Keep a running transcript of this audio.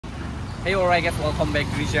Hey, alright guys, welcome back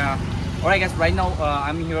to the channel. Alright guys, right now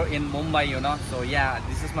I'm here in Mumbai, So yeah,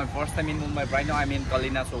 this is my first time in Mumbai. Right now I'm in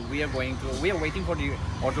Kalina, so we are waiting for the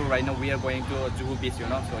auto right now. We are going to Juhu Beach,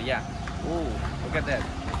 So yeah. Oh, look at that.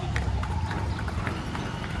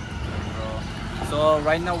 So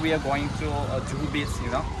right now we are going to Juhu Beach,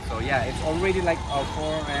 So yeah, it's already like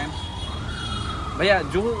 4 a.m. But yeah,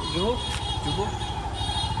 Juhu.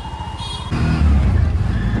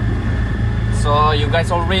 So you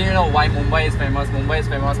guys already know why Mumbai is famous. Mumbai is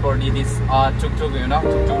famous for this tuk-tuk,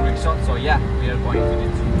 tuk-tuk rickshaw. So yeah, we are going to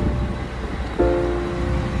this.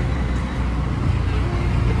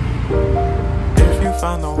 If you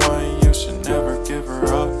found the one, you should never give her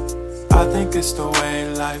up. I think it's the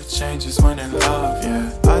way life changes when in love,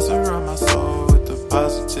 yeah. I surround my soul with the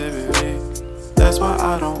positivity. That's why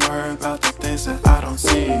I don't worry about the things that I don't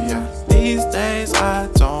see, yeah. These days I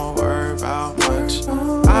don't worry about much.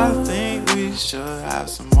 I think we should have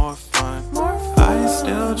some more fun. I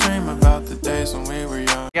still dream about the days when we were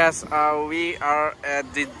young. Guys, we are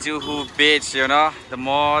at the Juhu Beach, the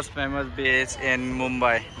most famous beach in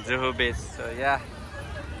Mumbai, Juhu Beach. So yeah,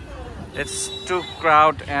 it's too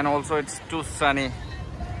crowded and also it's too sunny.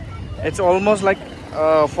 It's almost like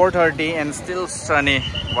 4:30 and still sunny.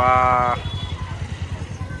 Wow.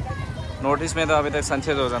 Notice में तो अभी तक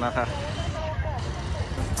sunset हो जाना था.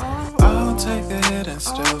 I'll take a hit and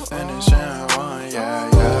still finish in one, yeah,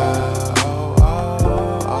 yeah.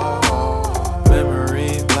 Oh.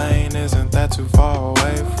 Memory lane isn't that too far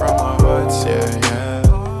away from our hearts, yeah, yeah.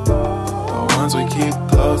 The ones we keep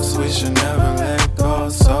close, we should never let go.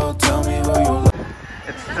 So tell me who you love.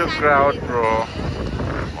 It's too crowded, bro.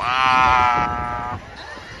 Wow.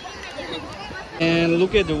 And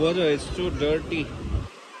look at the water, it's too dirty.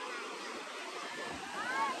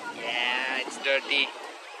 Yeah, it's dirty.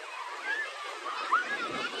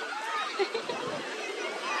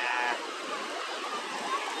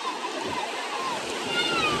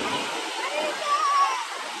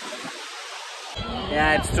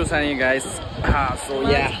 Yeah, it's too sunny, guys. So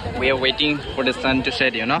yeah, we are waiting for the sun to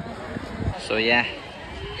set, So yeah.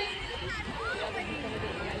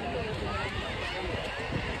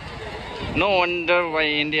 No wonder why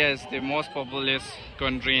India is the most populous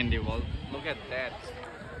country in the world. Look at that.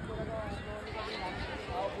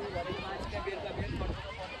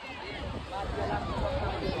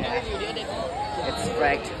 Yeah. It's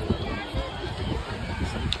packed.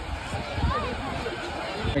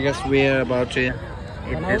 I guess we are about to eat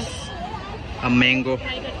this a mango.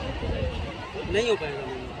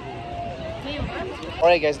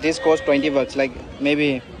 Alright guys, this costs 20 bucks, like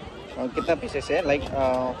maybe kitna pieces hai? Like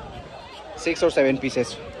 6 or 7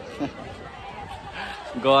 pieces.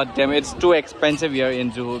 God damn, it's too expensive here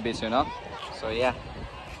in Juhu Beach, So yeah.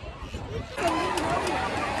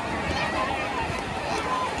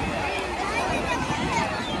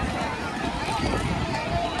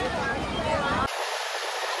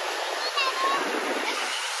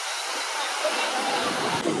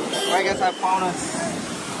 I guess I found us.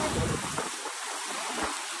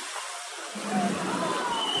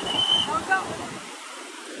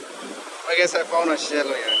 I guess I found a shell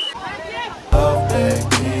here. Love,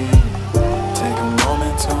 baby. Take a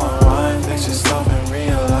moment to unwind, fix yourself and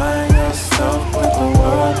realign yourself with the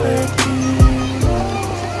world, baby.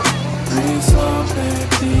 Breathe slow,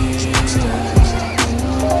 baby.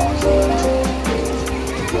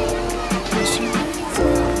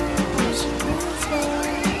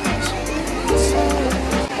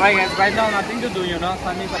 Alright guys, right now nothing to do,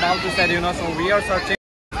 sun is about to set, so we are searching.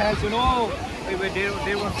 As wait,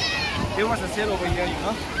 there was a sale over here,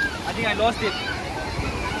 I think I lost it.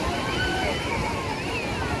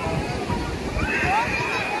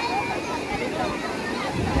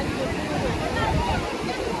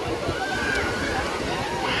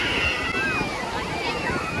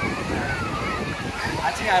 I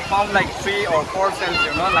think I found like 3 or 4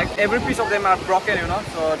 cells, like every piece of them are broken,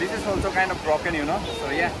 so this is also kind of broken, so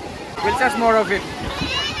yeah, we'll search more of it.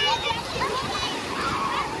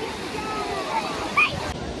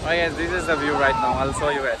 Alright guys, this is the view right now, I'll show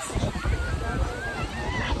you guys.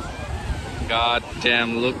 God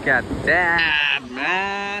damn, look at that,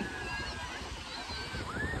 man.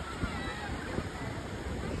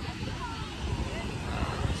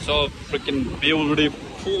 So freaking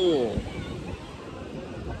beautiful.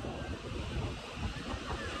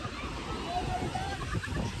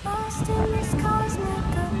 Lost in this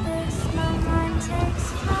cosmic abyss, my mind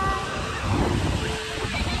takes flight.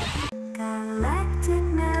 Galactic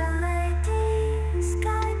melodies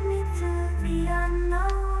guide me through the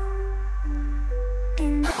unknown.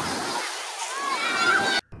 In the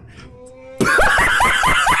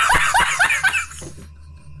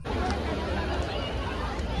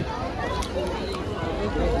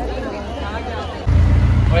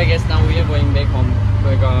Alright guys, now we are going back home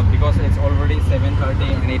because it's already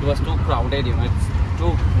 7:30 and it was too crowded, you know. It's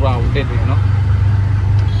too crowded, you know.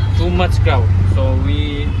 Too much crowd. So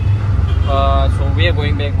we are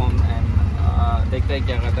going back home and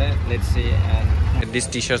let's see. And these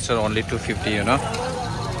t-shirts are only 250, you know.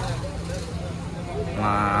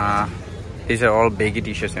 These are all baggy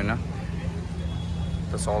t-shirts, you know.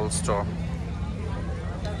 That's all store.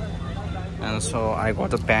 And so I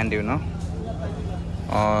got a pant, you know.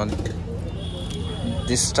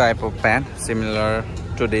 This type of pant similar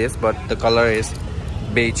to this, but the color is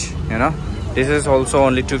beige, you know. This is also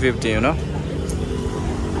only 250, you know.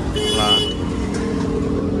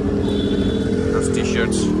 Those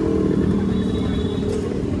t-shirts.